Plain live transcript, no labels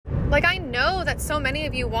Like, I know that so many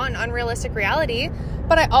of you want unrealistic reality,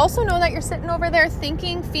 but I also know that you're sitting over there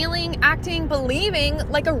thinking, feeling, acting, believing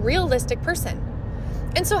like a realistic person.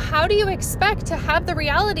 And so how do you expect to have the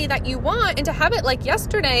reality that you want and to have it like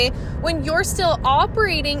yesterday when you're still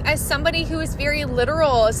operating as somebody who is very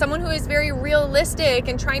literal, someone who is very realistic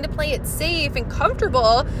and trying to play it safe and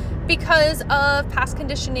comfortable because of past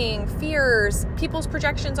conditioning, fears, people's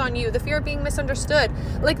projections on you, the fear of being misunderstood?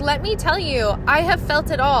 Like, let me tell you, I have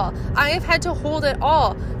felt it all. I have had to hold it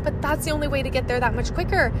all. But that's the only way to get there that much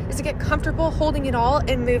quicker, is to get comfortable holding it all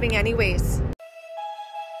and moving anyways.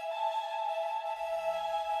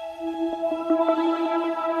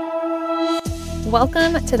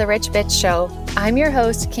 Welcome to the Rich Bitch Show. I'm your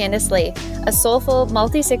host, Candice Lee, a soulful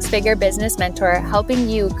multi-six-figure business mentor helping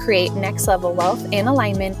you create next-level wealth and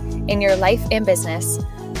alignment in your life and business.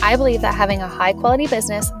 I believe that having a high-quality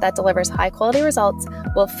business that delivers high-quality results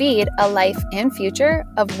will feed a life and future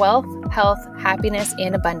of wealth, health, happiness,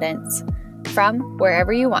 and abundance from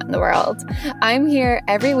wherever you want in the world. I'm here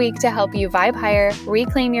every week to help you vibe higher,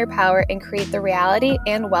 reclaim your power, and create the reality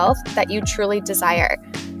and wealth that you truly desire.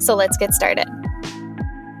 So let's get started.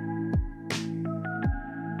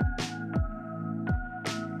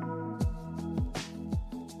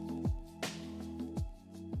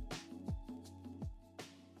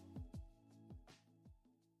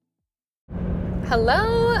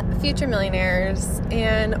 Hello, future millionaires,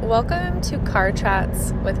 and welcome to Car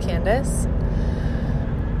Chats with Candice.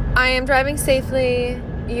 I am driving safely,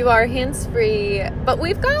 you are hands-free, but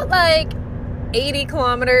we've got like 80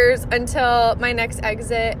 kilometers until my next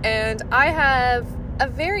exit, and I have a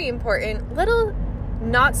very important little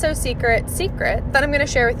not-so-secret that I'm going to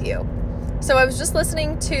share with you. So I was just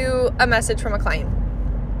listening to a message from a client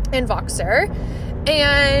in Voxer,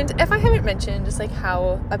 and if I haven't mentioned just like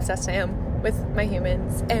how obsessed I am with my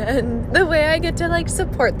humans and the way I get to like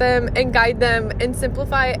support them and guide them and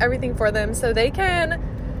simplify everything for them so they can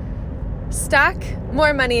stack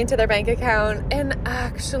more money into their bank account and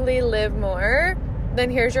actually live more, then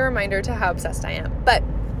here's your reminder to how obsessed I am. But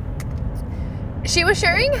she was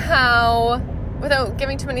sharing how, without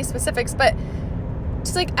giving too many specifics, but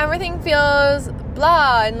just like everything feels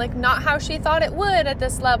blah and like not how she thought it would at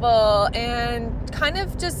this level, and kind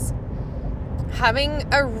of just having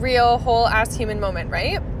a real whole ass human moment,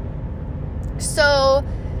 right? So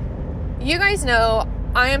you guys know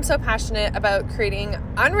I am so passionate about creating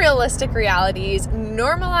unrealistic realities,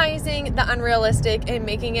 normalizing the unrealistic and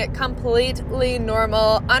making it completely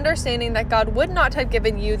normal, understanding that God would not have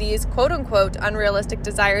given you these quote unquote unrealistic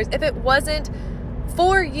desires if it wasn't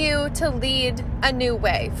for you to lead a new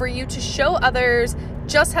way, for you to show others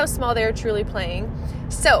just how small they're truly playing.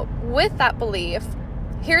 So with that belief,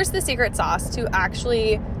 here's the secret sauce to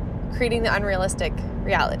actually creating the unrealistic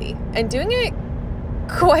reality and doing it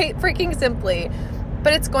quite freaking simply.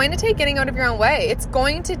 But it's going to take getting out of your own way. It's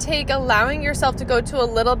going to take allowing yourself to go to a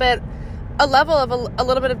little bit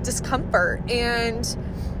of discomfort and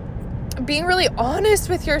being really honest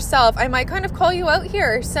with yourself. I might kind of call you out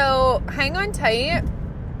here, so hang on tight.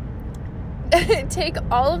 Take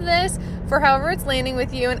all of this for however it's landing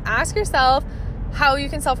with you and ask yourself how you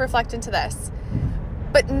can self-reflect into this.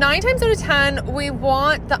 But 9 times out of 10, we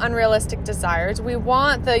want the unrealistic desires. We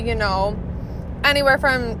want the, anywhere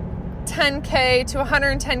from 10K to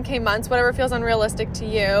 110K months, whatever feels unrealistic to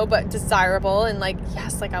you, but desirable. And like,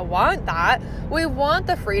 yes, like I want that. We want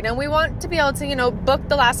the freedom. We want to be able to, book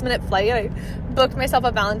the last minute flight. I booked myself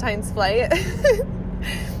a Valentine's flight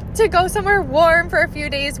to go somewhere warm for a few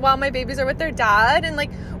days while my babies are with their dad. And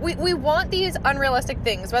like, we want these unrealistic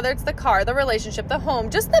things, whether it's the car, the relationship, the home,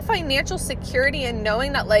 just the financial security and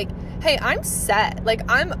knowing that like, hey, I'm set. Like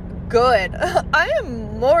I'm good. I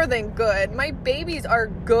am more than good. My babies are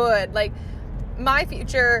good. Like my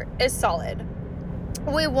future is solid.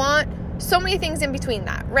 We want so many things in between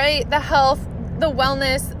that, right? The health, the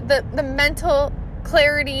wellness, the mental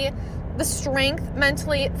clarity, the strength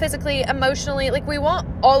mentally, physically, emotionally. Like we want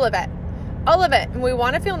all of it. And we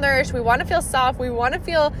want to feel nourished. We want to feel soft. We want to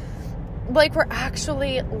feel like we're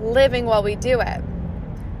actually living while we do it.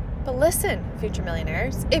 But listen, future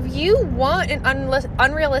millionaires, if you want an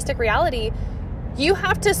unrealistic reality, you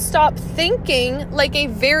have to stop thinking like a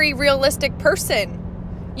very realistic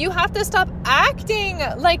person. You have to stop acting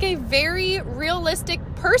like a very realistic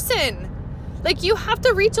person. Like you have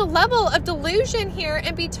to reach a level of delusion here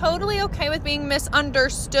and be totally okay with being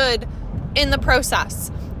misunderstood in the process.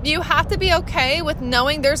 You have to be okay with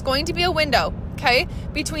knowing there's going to be a window, okay,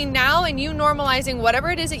 between now and you normalizing whatever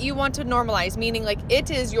it is that you want to normalize, meaning like it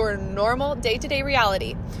is your normal day-to-day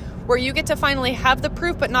reality where you get to finally have the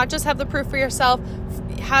proof, but not just have the proof for yourself,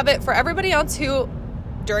 have it for everybody else who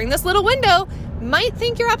during this little window might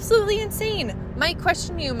think you're absolutely insane, might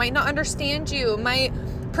question you, might not understand you, might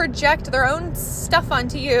project their own stuff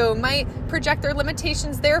onto you, might project their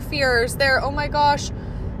limitations, their fears, their, oh my gosh,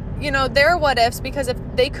 their what ifs, because if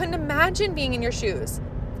they couldn't imagine being in your shoes,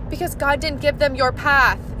 because God didn't give them your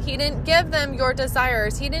path. He didn't give them your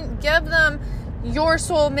desires. He didn't give them your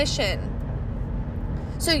soul mission.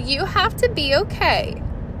 So you have to be okay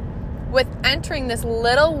with entering this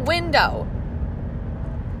little window,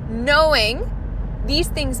 knowing these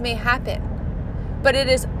things may happen, but it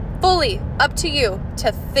is fully up to you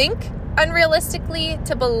to think unrealistically,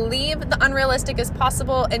 to believe the unrealistic is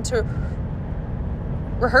possible, and to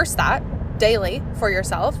rehearse that daily for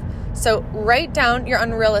yourself. So write down your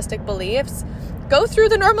unrealistic beliefs. Go through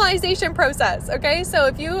the normalization process, okay? So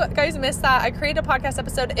if you guys missed that, I created a podcast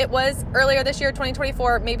episode. It was earlier this year,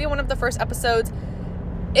 2024, maybe one of the first episodes.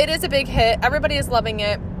 It is a big hit. Everybody is loving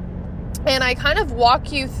it. And I kind of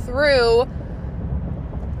walk you through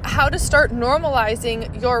how to start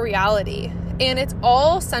normalizing your reality. And it's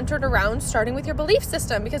all centered around starting with your belief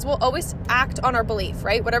system, because we'll always act on our belief,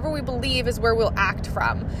 right? Whatever we believe is where we'll act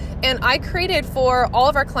from. And I created for all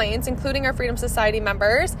of our clients, including our Freedom Society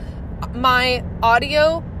members, my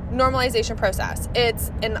audio normalization process.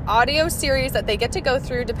 It's an audio series that they get to go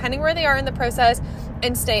through depending where they are in the process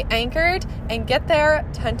and stay anchored and get there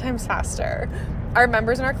 10 times faster. Our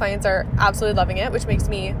members and our clients are absolutely loving it, which makes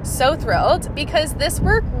me so thrilled, because this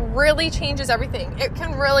work really changes everything. It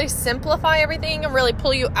can really simplify everything and really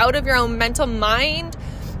pull you out of your own mental mind,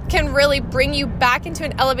 can really bring you back into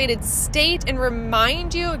an elevated state and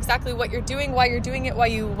remind you exactly what you're doing, why you're doing it, why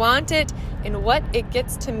you want it, and what it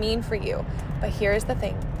gets to mean for you. But here's the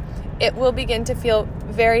thing. It will begin to feel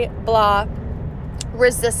very blah,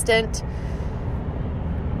 resistant,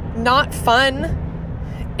 not fun.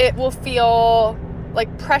 It will feel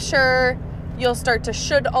like pressure. You'll start to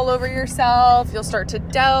should all over yourself. You'll start to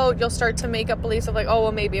doubt. You'll start to make up beliefs of like, oh,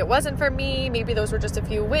 well, maybe it wasn't for me. Maybe those were just a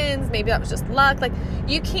few wins. Maybe that was just luck. Like,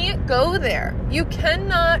 you can't go there. You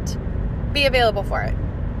cannot be available for it.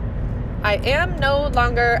 I am no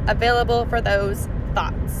longer available for those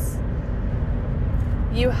thoughts.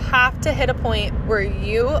 You have to hit a point where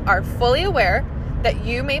you are fully aware that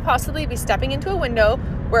you may possibly be stepping into a window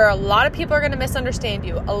where a lot of people are going to misunderstand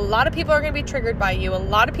you. A lot of people are going to be triggered by you. A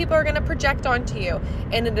lot of people are going to project onto you.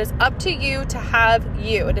 And it is up to you to have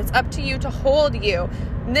you. It is up to you to hold you.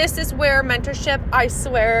 This is where mentorship, I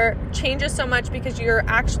swear, changes so much, because you're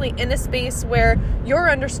actually in a space where you're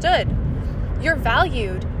understood. You're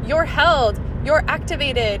valued. You're held. You're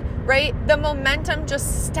activated, right? The momentum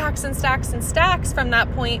just stacks and stacks and stacks from that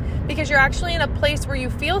point, because you're actually in a place where you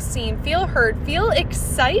feel seen, feel heard, feel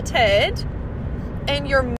excited.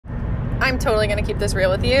 And I'm totally going to keep this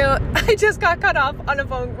real with you. I just got cut off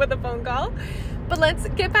on with a phone call, but let's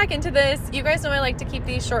get back into this. You guys know I like to keep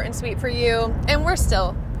these short and sweet for you. And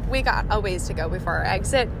we got a ways to go before our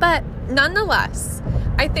exit, but nonetheless,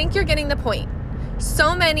 I think you're getting the point.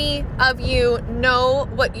 So many of you know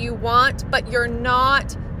what you want, but you're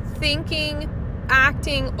not thinking,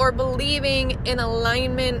 acting, or believing in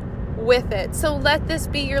alignment with it. So let this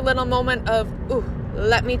be your little moment of, ooh,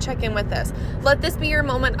 let me check in with this. Let this be your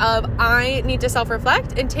moment of, I need to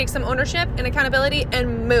self-reflect and take some ownership and accountability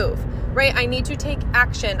and move, right? I need to take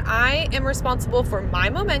action. I am responsible for my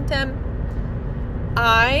momentum.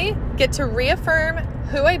 I get to reaffirm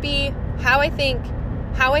who I be, how I think,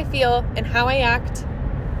 how I feel, and how I act.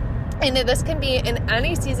 And this can be in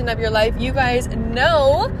any season of your life. You guys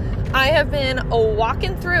know I have been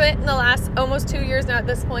walking through it in the last almost 2 years now at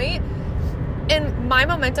this point. And my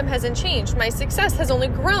momentum hasn't changed. My success has only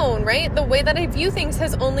grown, right? The way that I view things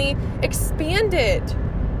has only expanded,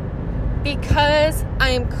 because I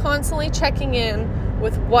am constantly checking in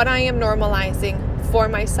with what I am normalizing for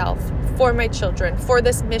myself, for my children, for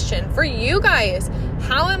this mission, for you guys.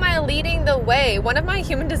 How am I leading the way? One of my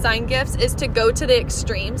human design gifts is to go to the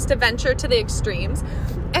extremes, to venture to the extremes.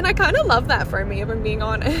 And I kind of love that for me, if I'm being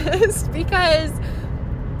honest, because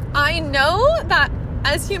I know that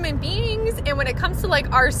as human beings, and when it comes to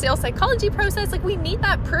like our sales psychology process, like we need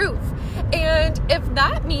that proof. And if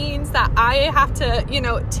that means that I have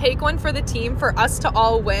to, take one for the team for us to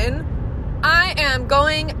all win, I am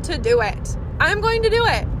going to do it. I'm going to do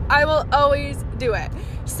it. I will always do it.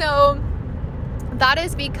 So that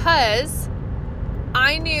is because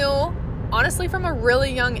I knew, honestly, from a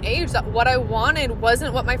really young age, that what I wanted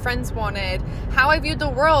wasn't what my friends wanted. How I viewed the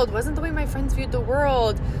world wasn't the way my friends viewed the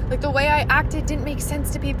world. Like, the way I acted didn't make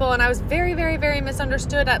sense to people. And I was very, very, very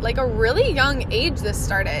misunderstood at like a really young age this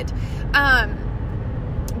started.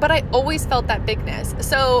 But I always felt that bigness.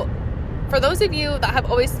 So For those of you that have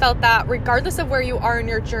always felt that, regardless of where you are in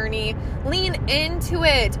your journey, lean into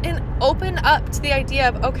it and open up to the idea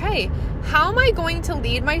of, okay, how am I going to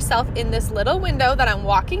lead myself in this little window that I'm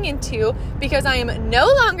walking into, because I am no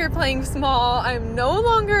longer playing small, I'm no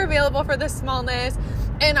longer available for the smallness,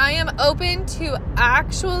 and I am open to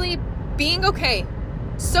actually being okay,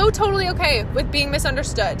 so totally okay with being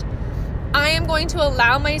misunderstood. I am going to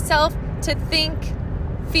allow myself to think,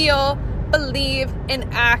 feel, believe, and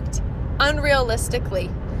act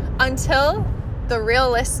unrealistically until the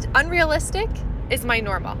unrealistic is my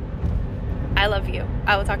normal. I love you.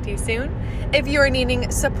 I will talk to you soon. If you are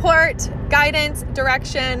needing support, guidance,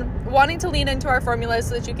 direction, wanting to lean into our formulas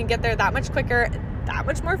so that you can get there that much quicker, that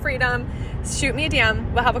much more freedom, shoot me a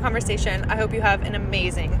DM. We'll have a conversation. I hope you have an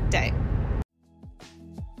amazing day.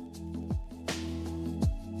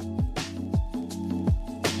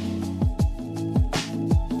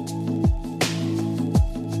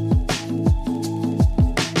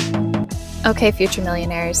 Okay, future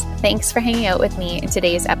millionaires, thanks for hanging out with me in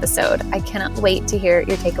today's episode. I cannot wait to hear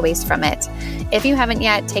your takeaways from it. If you haven't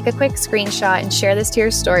yet, take a quick screenshot and share this to your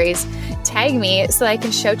stories. Tag me so that I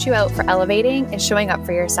can shout you out for elevating and showing up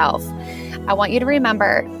for yourself. I want you to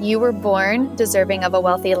remember, you were born deserving of a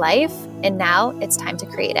wealthy life, and now it's time to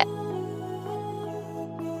create it.